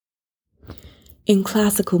In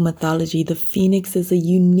classical mythology, the phoenix is a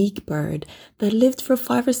unique bird that lived for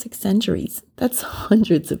 5 or 6 centuries, that's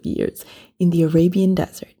hundreds of years, in the Arabian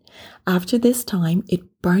desert. After this time,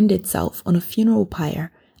 it burned itself on a funeral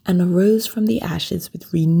pyre and arose from the ashes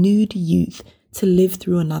with renewed youth to live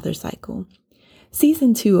through another cycle.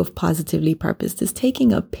 Season 2 of Positively Purposed is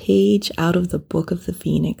taking a page out of the Book of the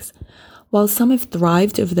Phoenix. While some have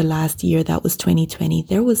thrived over the last year that was 2020,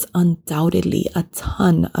 there was undoubtedly a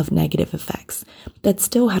ton of negative effects that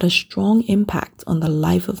still had a strong impact on the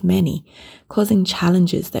life of many, causing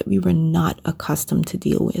challenges that we were not accustomed to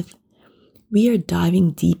deal with. We are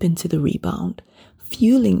diving deep into the rebound,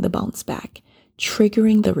 fueling the bounce back,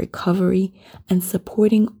 triggering the recovery, and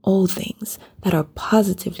supporting all things that are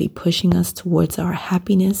positively pushing us towards our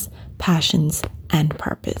happiness, passions, and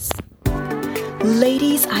purpose.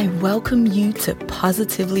 Ladies, I welcome you to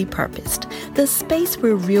Positively Purposed, the space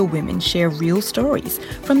where real women share real stories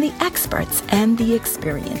from the experts and the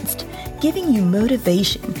experienced, giving you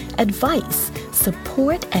motivation, advice,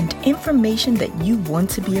 support, and information that you want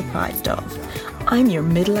to be apprised of. I'm your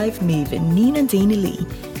midlife maven, Nina Daney Lee,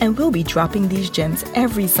 and we'll be dropping these gems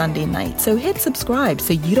every Sunday night, so hit subscribe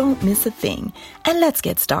so you don't miss a thing. And let's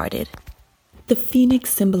get started. The phoenix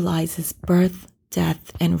symbolizes birth,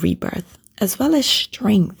 death, and rebirth, as well as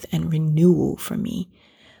strength and renewal for me.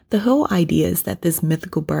 The whole idea is that this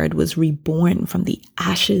mythical bird was reborn from the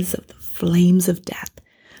ashes of the flames of death.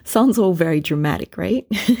 Sounds all very dramatic, right?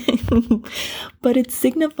 But it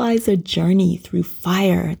signifies a journey through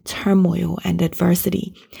fire, turmoil, and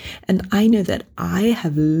adversity. And I know that I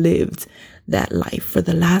have lived that life for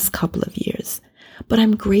the last couple of years. But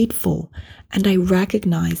I'm grateful, and I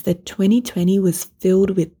recognize that 2020 was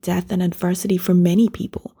filled with death and adversity for many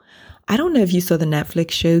people. I don't know if you saw the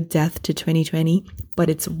Netflix show Death to 2020, but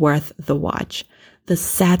it's worth the watch. The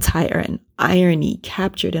satire and irony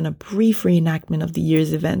captured in a brief reenactment of the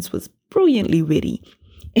year's events was brilliantly witty.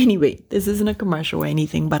 Anyway, this isn't a commercial or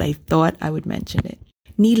anything, but I thought I would mention it.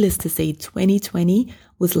 Needless to say, 2020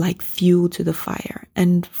 was like fuel to the fire.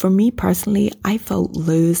 And for me personally, I felt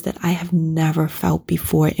lows that I have never felt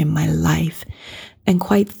before in my life. And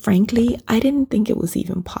quite frankly, I didn't think it was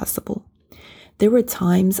even possible. There were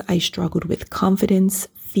times I struggled with confidence,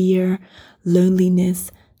 fear,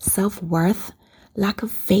 loneliness, self-worth, lack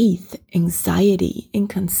of faith, anxiety,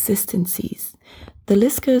 inconsistencies. The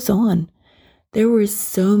list goes on. There were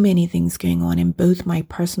so many things going on in both my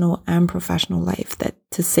personal and professional life that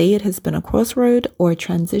to say it has been a crossroad or a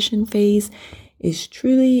transition phase is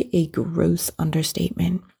truly a gross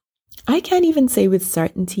understatement. I can't even say with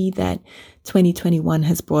certainty that 2021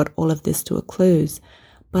 has brought all of this to a close,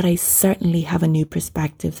 but I certainly have a new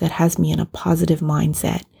perspective that has me in a positive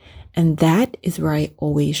mindset, and that is where I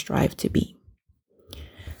always strive to be.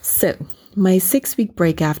 So, my 6-week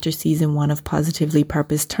break after season 1 of Positively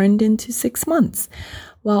Purposed turned into 6 months,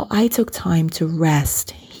 while I took time to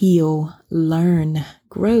rest, heal, learn,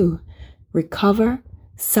 grow, recover,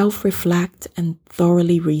 self-reflect, and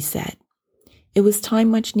thoroughly reset. It was time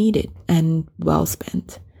much needed and well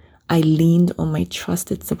spent. I leaned on my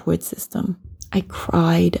trusted support system. I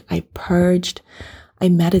cried, I purged, I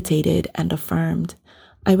meditated and affirmed.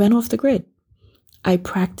 I went off the grid. I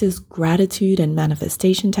practiced gratitude and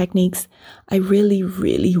manifestation techniques. I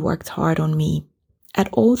really worked hard on me at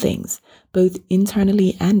all things, both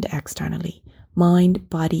internally and externally, mind,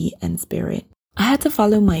 body, and spirit. I had to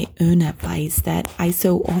follow my own advice that I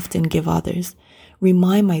so often give others,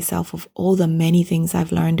 remind myself of all the many things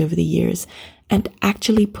I've learned over the years, and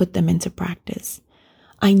actually put them into practice.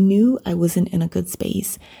 I knew I wasn't in a good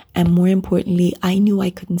space, and more importantly, I knew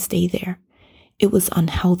I couldn't stay there. It was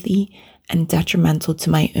unhealthy and detrimental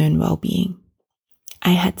to my own well-being.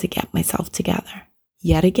 I had to get myself together,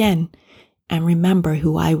 yet again, and remember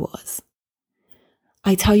who I was.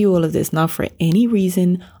 I tell you all of this not for any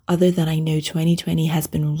reason other than I know 2020 has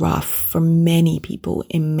been rough for many people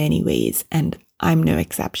in many ways, and I'm no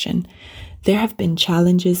exception. There have been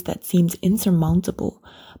challenges that seemed insurmountable,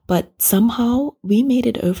 but somehow we made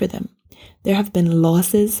it over them. There have been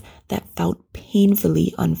losses that felt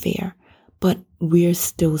painfully unfair, but we're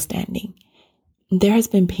still standing. There has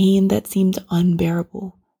been pain that seemed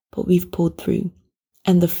unbearable, but we've pulled through.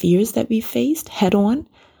 And the fears that we faced head on,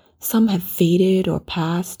 some have faded or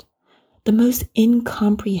passed. The most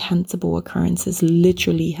incomprehensible occurrences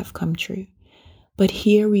literally have come true. But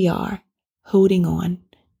here we are, holding on,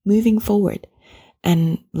 moving forward,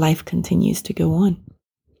 and life continues to go on.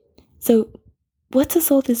 So what does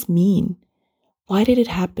all this mean? Why did it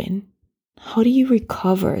happen? How do you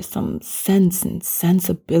recover some sense and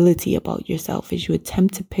sensibility about yourself as you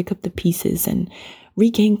attempt to pick up the pieces and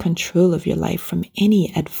regain control of your life from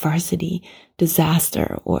any adversity,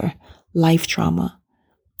 disaster, or life trauma,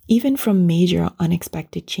 even from major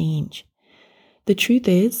unexpected change. The truth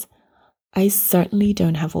is, I certainly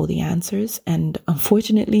don't have all the answers, and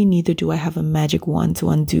unfortunately, neither do I have a magic wand to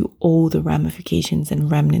undo all the ramifications and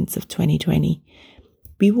remnants of 2020.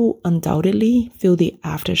 We will undoubtedly feel the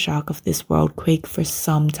aftershock of this world quake for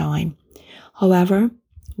some time. However,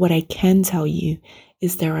 what I can tell you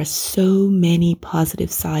is there are so many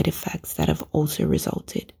positive side effects that have also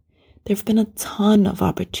resulted. There have been a ton of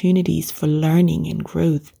opportunities for learning and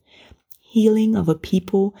growth, healing of a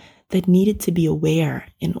people that needed to be aware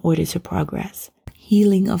in order to progress,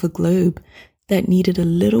 healing of a globe that needed a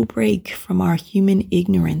little break from our human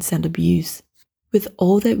ignorance and abuse. With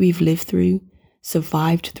all that we've lived through,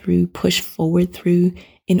 survived through, pushed forward through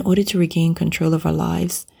in order to regain control of our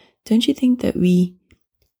lives, don't you think that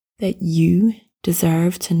you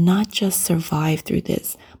deserve to not just survive through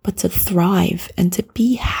this, but to thrive and to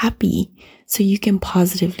be happy so you can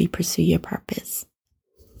positively pursue your purpose?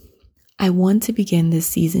 I want to begin this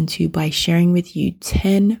season 2 by sharing with you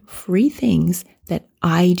 10 free things that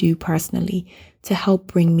I do personally to help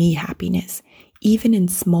bring me happiness, even in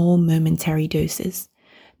small momentary doses.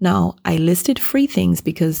 Now, I listed free things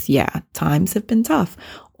because, times have been tough,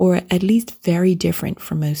 or at least very different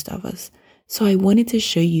for most of us. So I wanted to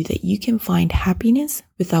show you that you can find happiness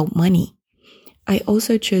without money. I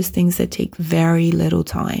also chose things that take very little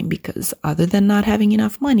time because other than not having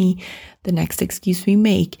enough money, the next excuse we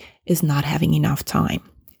make is not having enough time.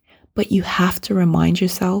 But you have to remind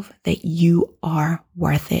yourself that you are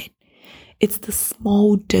worth it. It's the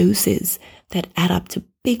small doses that add up to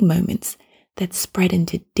big moments that spread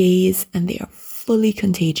into days, and they are fully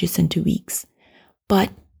contagious into weeks. But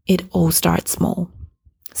it all starts small.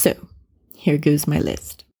 So here goes my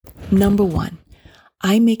list. Number 1.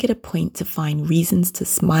 I make it a point to find reasons to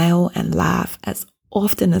smile and laugh as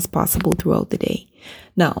often as possible throughout the day.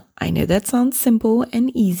 Now, I know that sounds simple and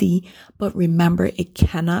easy, but remember, it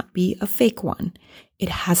cannot be a fake one. It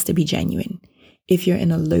has to be genuine. If you're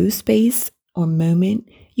in a low space or moment,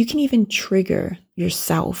 you can even trigger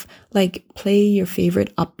yourself, like play your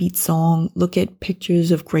favorite upbeat song, look at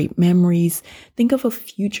pictures of great memories, think of a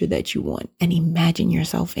future that you want, and imagine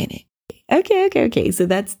yourself in it. Okay. So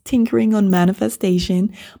that's tinkering on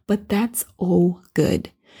manifestation, but that's all good.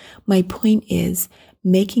 My point is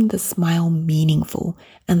making the smile meaningful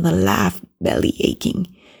and the laugh belly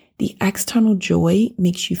aching. The external joy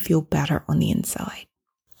makes you feel better on the inside.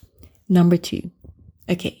 Number 2.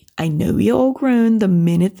 Okay, I know we all groan the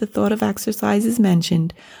minute the thought of exercise is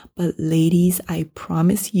mentioned, but ladies, I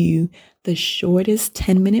promise you the shortest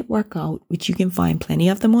 10-minute workout, which you can find plenty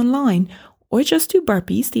of them online, or just do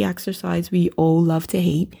burpees, the exercise we all love to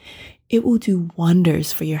hate, it will do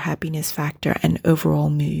wonders for your happiness factor and overall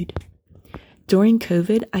mood. During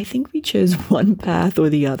COVID, I think we chose one path or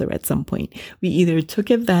the other at some point. We either took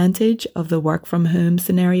advantage of the work from home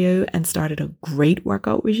scenario and started a great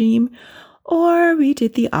workout regime, or we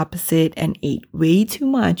did the opposite and ate way too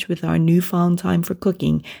much with our newfound time for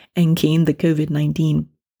cooking and gained the COVID-19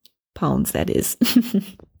 pounds, that is.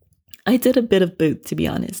 I did a bit of both, to be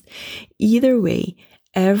honest. Either way,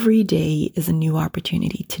 every day is a new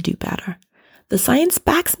opportunity to do better. The science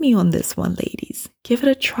backs me on this one, ladies. Give it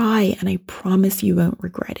a try, and I promise you won't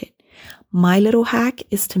regret it. My little hack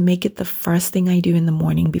is to make it the first thing I do in the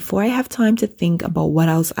morning before I have time to think about what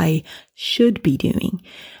else I should be doing.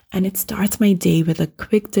 And it starts my day with a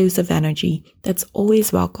quick dose of energy that's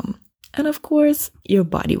always welcome. And of course, your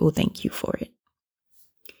body will thank you for it.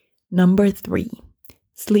 Number 3.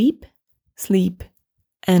 Sleep, sleep,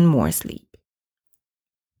 and more sleep.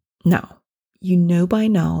 Now, you know by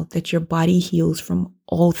now that your body heals from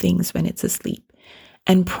all things when it's asleep,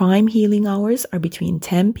 and prime healing hours are between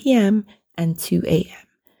 10 p.m. and 2 a.m.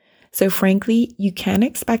 So frankly, you can't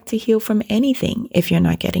expect to heal from anything if you're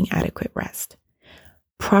not getting adequate rest.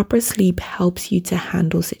 Proper sleep helps you to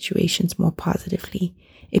handle situations more positively.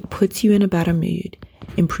 It puts you in a better mood,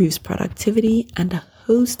 improves productivity, and a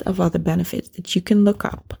host of other benefits that you can look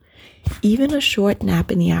up. Even a short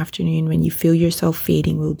nap in the afternoon when you feel yourself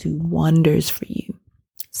fading will do wonders for you.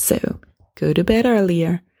 So, go to bed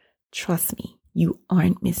earlier. Trust me, you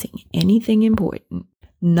aren't missing anything important.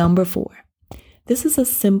 Number 4. This is a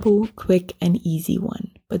simple, quick, and easy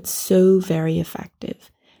one, but so very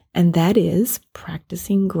effective. And that is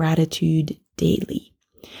practicing gratitude daily.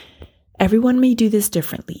 Everyone may do this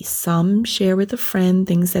differently. Some share with a friend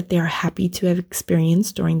things that they are happy to have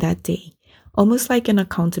experienced during that day, almost like an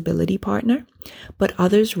accountability partner, but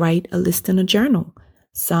others write a list in a journal.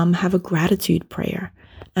 Some have a gratitude prayer,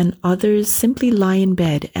 and others simply lie in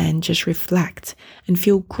bed and just reflect and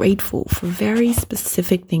feel grateful for very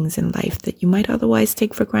specific things in life that you might otherwise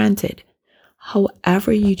take for granted.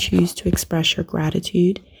 However you choose to express your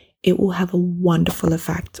gratitude, it will have a wonderful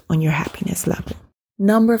effect on your happiness level.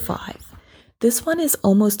 Number 5. This one is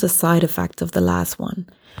almost a side effect of the last one.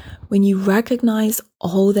 When you recognize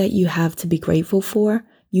all that you have to be grateful for,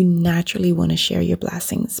 you naturally want to share your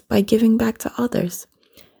blessings by giving back to others.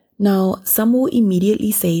 Now, some will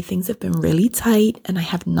immediately say things have been really tight and I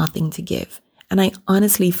have nothing to give. And I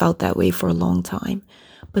honestly felt that way for a long time.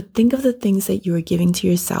 But think of the things that you are giving to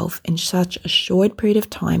yourself in such a short period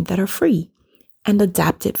of time that are free, and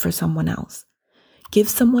adapt it for someone else. Give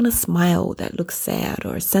someone a smile that looks sad,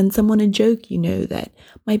 or send someone a joke you know that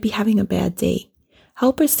might be having a bad day.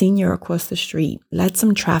 Help a senior across the street, let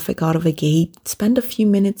some traffic out of a gate, spend a few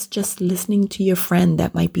minutes just listening to your friend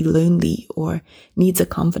that might be lonely or needs a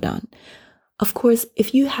confidant. Of course,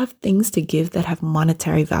 if you have things to give that have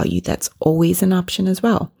monetary value, that's always an option as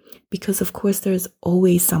well, because of course there's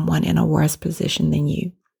always someone in a worse position than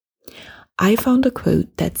you. I found a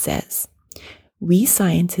quote that says, "We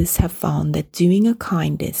scientists have found that doing a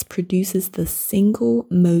kindness produces the single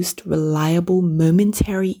most reliable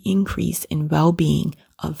momentary increase in well-being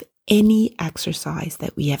of any exercise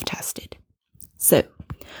that we have tested." So,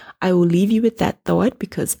 I will leave you with that thought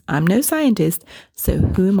because I'm no scientist, so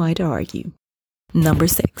who am I to argue? Number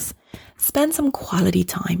 6, spend some quality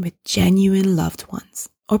time with genuine loved ones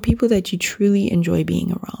or people that you truly enjoy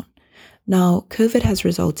being around. Now, COVID has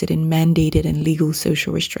resulted in mandated and legal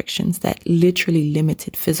social restrictions that literally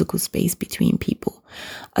limited physical space between people.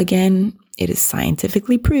 Again, it is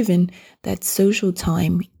scientifically proven that social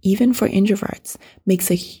time, even for introverts,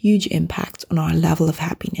 makes a huge impact on our level of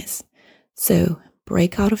happiness. So,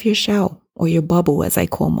 break out of your shell, or your bubble as I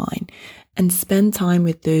call mine, and spend time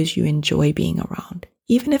with those you enjoy being around,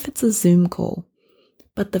 even if it's a Zoom call.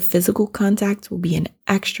 But the physical contact will be an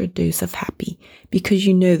extra dose of happy because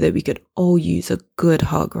you know that we could all use a good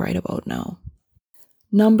hug right about now.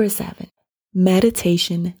 Number 7,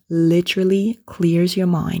 meditation literally clears your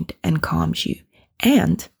mind and calms you,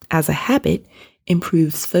 and as a habit,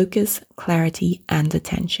 improves focus, clarity, and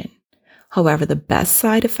attention. However, the best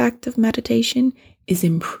side effect of meditation is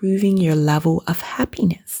improving your level of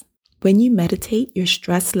happiness. When you meditate, your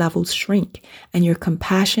stress levels shrink and your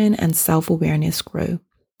compassion and self-awareness grow.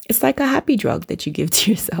 It's like a happy drug that you give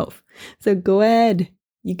to yourself. So go ahead.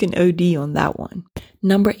 You can OD on that one.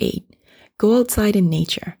 Number 8, go outside in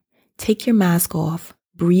nature. Take your mask off.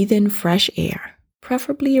 Breathe in fresh air,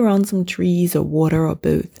 preferably around some trees or water or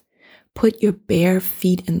both. Put your bare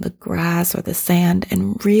feet in the grass or the sand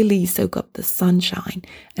and really soak up the sunshine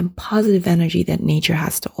and positive energy that nature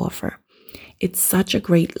has to offer. It's such a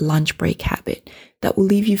great lunch break habit that will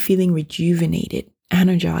leave you feeling rejuvenated,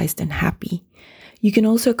 energized, and happy. You can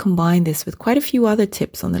also combine this with quite a few other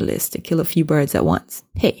tips on the list to kill a few birds at once.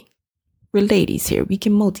 Hey, we're ladies here, we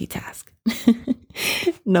can multitask.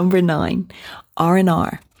 Number 9,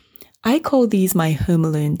 R&R. I call these my home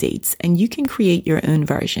alone dates, and you can create your own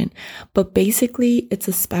version. But basically, it's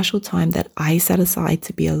a special time that I set aside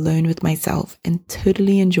to be alone with myself and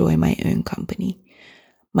totally enjoy my own company.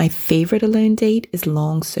 My favorite alone date is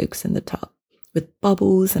long soaks in the tub with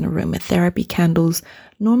bubbles and aromatherapy candles,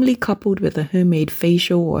 normally coupled with a homemade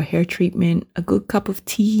facial or hair treatment, a good cup of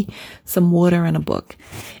tea, some water, and a book.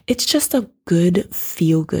 It's just a good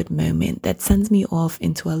feel-good moment that sends me off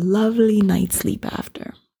into a lovely night's sleep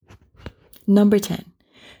after. Number 10.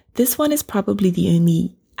 This one is probably the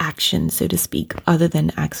only action, so to speak, other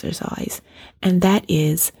than exercise, and that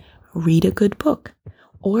is read a good book,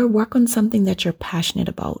 or work on something that you're passionate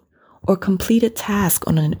about, or complete a task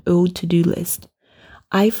on an old to-do list.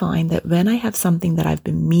 I find that when I have something that I've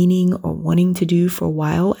been meaning or wanting to do for a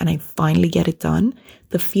while and I finally get it done,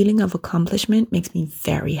 the feeling of accomplishment makes me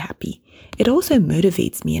very happy. It also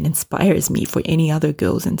motivates me and inspires me for any other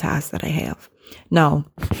goals and tasks that I have. Now,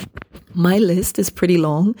 my list is pretty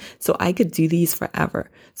long, so I could do these forever.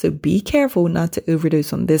 So be careful not to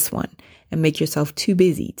overdose on this one and make yourself too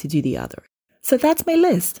busy to do the other. So that's my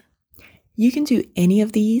list. You can do any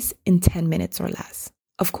of these in 10 minutes or less.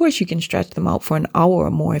 Of course, you can stretch them out for an hour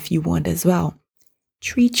or more if you want as well.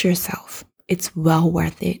 Treat yourself. It's well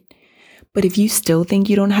worth it. But if you still think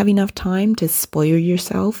you don't have enough time to spoil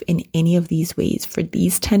yourself in any of these ways for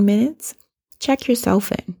these 10 minutes, check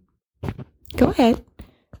yourself in. Go ahead.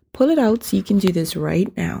 Pull it out so you can do this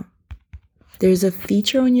right now. There's a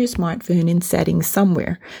feature on your smartphone in settings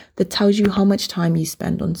somewhere that tells you how much time you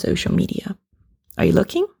spend on social media. Are you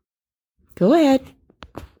looking? Go ahead.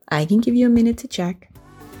 I can give you a minute to check.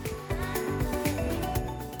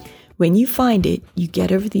 When you find it, you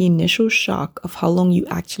get over the initial shock of how long you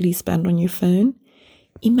actually spend on your phone.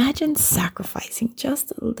 Imagine sacrificing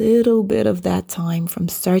just a little bit of that time from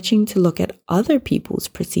searching to look at other people's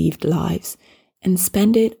perceived lives and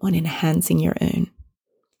spend it on enhancing your own.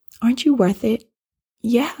 Aren't you worth it?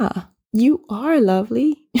 Yeah, you are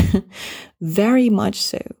lovely. Very much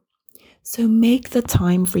so. So make the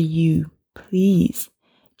time for you, please.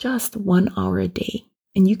 Just 1 hour a day.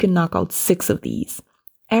 And you can knock out 6 of these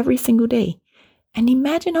every single day. And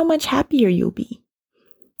imagine how much happier you'll be.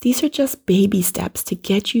 These are just baby steps to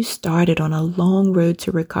get you started on a long road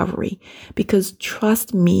to recovery. Because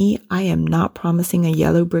trust me, I am not promising a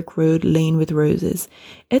yellow brick road lane with roses.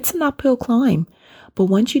 It's an uphill climb. But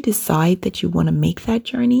once you decide that you want to make that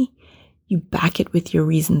journey, you back it with your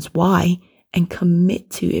reasons why and commit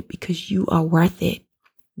to it because you are worth it.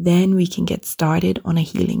 Then we can get started on a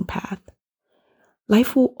healing path.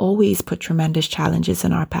 Life will always put tremendous challenges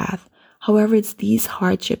in our path. However, it's these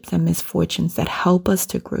hardships and misfortunes that help us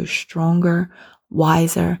to grow stronger,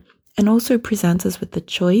 wiser, and also present us with the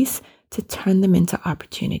choice to turn them into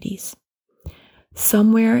opportunities.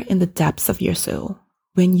 Somewhere in the depths of your soul,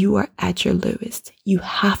 when you are at your lowest, you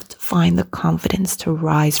have to find the confidence to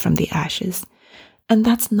rise from the ashes. And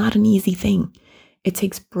that's not an easy thing. It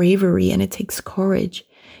takes bravery and it takes courage.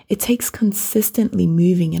 It takes consistently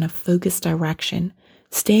moving in a focused direction,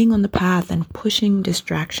 staying on the path and pushing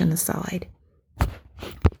distraction aside.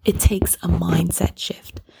 It takes a mindset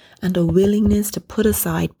shift and a willingness to put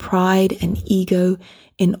aside pride and ego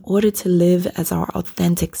in order to live as our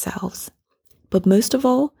authentic selves. But most of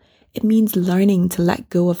all, it means learning to let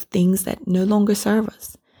go of things that no longer serve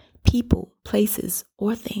us, people, places,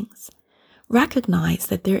 or things. Recognize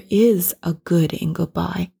that there is a good in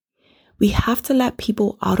goodbye. We have to let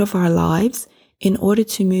people out of our lives in order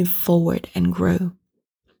to move forward and grow.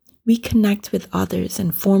 We connect with others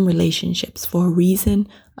and form relationships for a reason,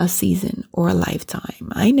 a season, or a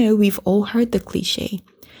lifetime. I know we've all heard the cliche,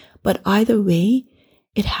 but either way,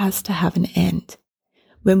 it has to have an end.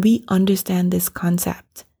 When we understand this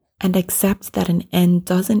concept and accept that an end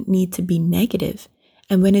doesn't need to be negative,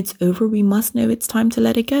 and when it's over, we must know it's time to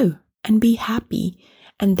let it go and be happy,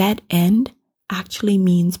 and that end actually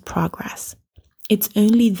means progress. It's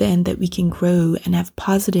only then that we can grow and have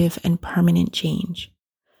positive and permanent change.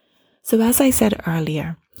 So as I said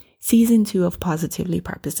earlier, season 2 of Positively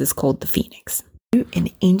Purposed is called the Phoenix. In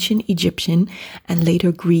ancient Egyptian and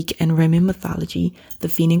later Greek and Roman mythology, the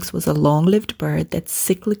phoenix was a long-lived bird that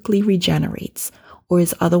cyclically regenerates or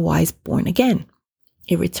is otherwise born again.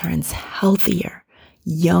 It returns healthier,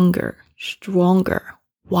 younger, stronger,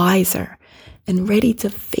 wiser, and ready to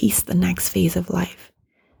face the next phase of life.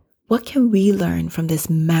 What can we learn from this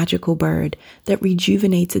magical bird that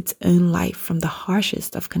rejuvenates its own life from the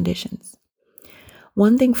harshest of conditions?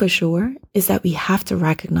 One thing for sure is that we have to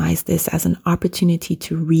recognize this as an opportunity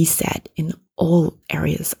to reset in all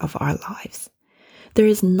areas of our lives. There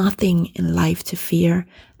is nothing in life to fear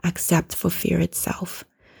except for fear itself.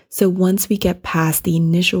 So once we get past the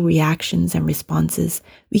initial reactions and responses,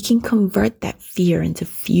 we can convert that fear into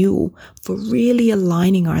fuel for really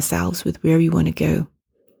aligning ourselves with where we want to go.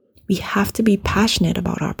 We have to be passionate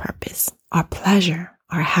about our purpose, our pleasure,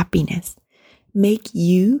 our happiness. Make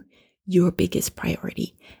you your biggest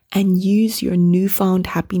priority and use your newfound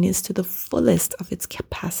happiness to the fullest of its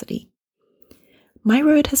capacity. My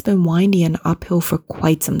road has been windy and uphill for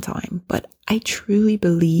quite some time, but I truly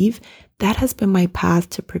believe that has been my path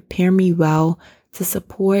to prepare me well to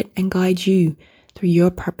support and guide you through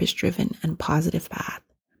your purpose-driven and positive path.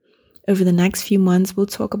 Over the next few months, we'll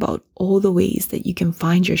talk about all the ways that you can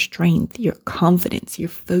find your strength, your confidence, your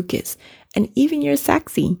focus, and even your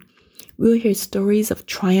sexy. We'll hear stories of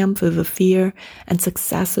triumph over fear and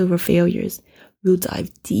success over failures. We'll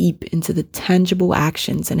dive deep into the tangible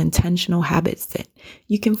actions and intentional habits that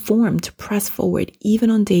you can form to press forward even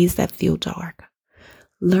on days that feel dark.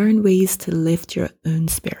 Learn ways to lift your own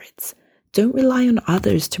spirits. Don't rely on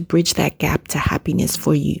others to bridge that gap to happiness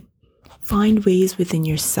for you. Find ways within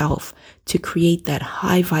yourself to create that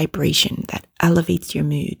high vibration that elevates your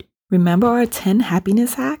mood. Remember our 10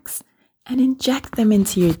 happiness hacks? And inject them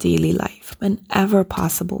into your daily life whenever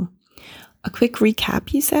possible. A quick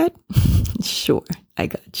recap, you said? Sure, I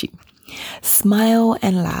got you. Smile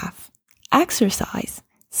and laugh. Exercise.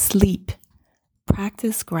 Sleep.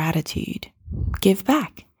 Practice gratitude. Give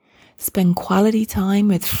back. Spend quality time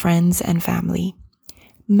with friends and family.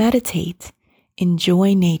 Meditate.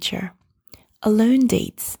 Enjoy nature. Alone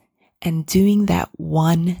dates. And doing that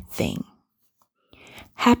one thing.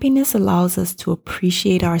 Happiness allows us to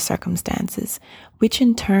appreciate our circumstances, which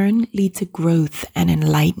in turn lead to growth and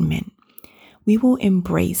enlightenment. We will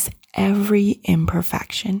embrace every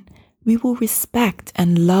imperfection, we will respect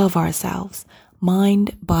and love ourselves,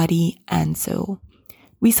 mind, body, and soul.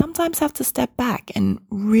 We sometimes have to step back and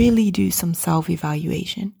really do some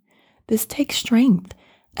self-evaluation. This takes strength,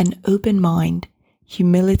 an open mind,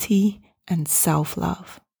 humility, and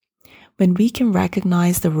self-love. When we can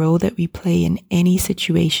recognize the role that we play in any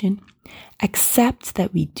situation, accept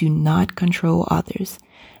that we do not control others,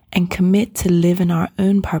 and commit to live in our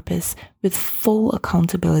own purpose with full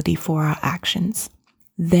accountability for our actions,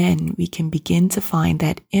 then we can begin to find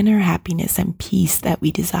that inner happiness and peace that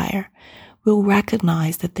we desire. We'll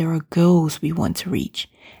recognize that there are goals we want to reach,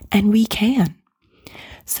 and we can.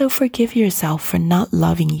 So forgive yourself for not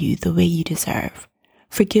loving you the way you deserve.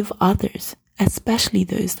 Forgive others, especially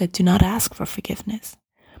those that do not ask for forgiveness.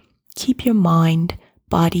 Keep your mind,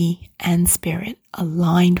 body, and spirit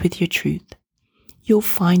aligned with your truth. You'll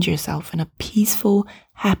find yourself in a peaceful,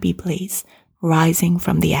 happy place, rising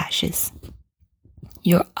from the ashes.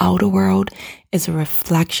 Your outer world is a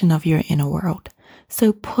reflection of your inner world,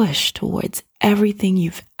 so push towards everything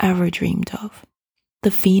you've ever dreamed of.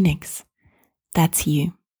 The Phoenix, that's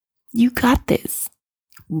you. You got this.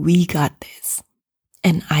 We got this.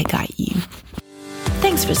 And I got you.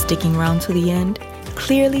 Thanks for sticking around to the end.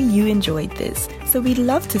 Clearly you enjoyed this, so we'd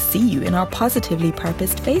love to see you in our Positively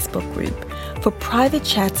Purposed Facebook group for private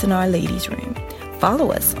chats in our ladies' room.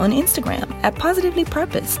 Follow us on Instagram at Positively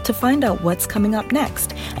Purposed to find out what's coming up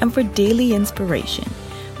next and for daily inspiration.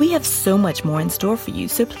 We have so much more in store for you,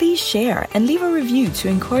 so please share and leave a review to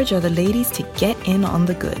encourage other ladies to get in on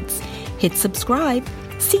the goods. Hit subscribe.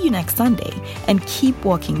 See you next Sunday and keep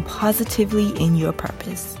walking positively in your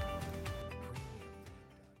purpose.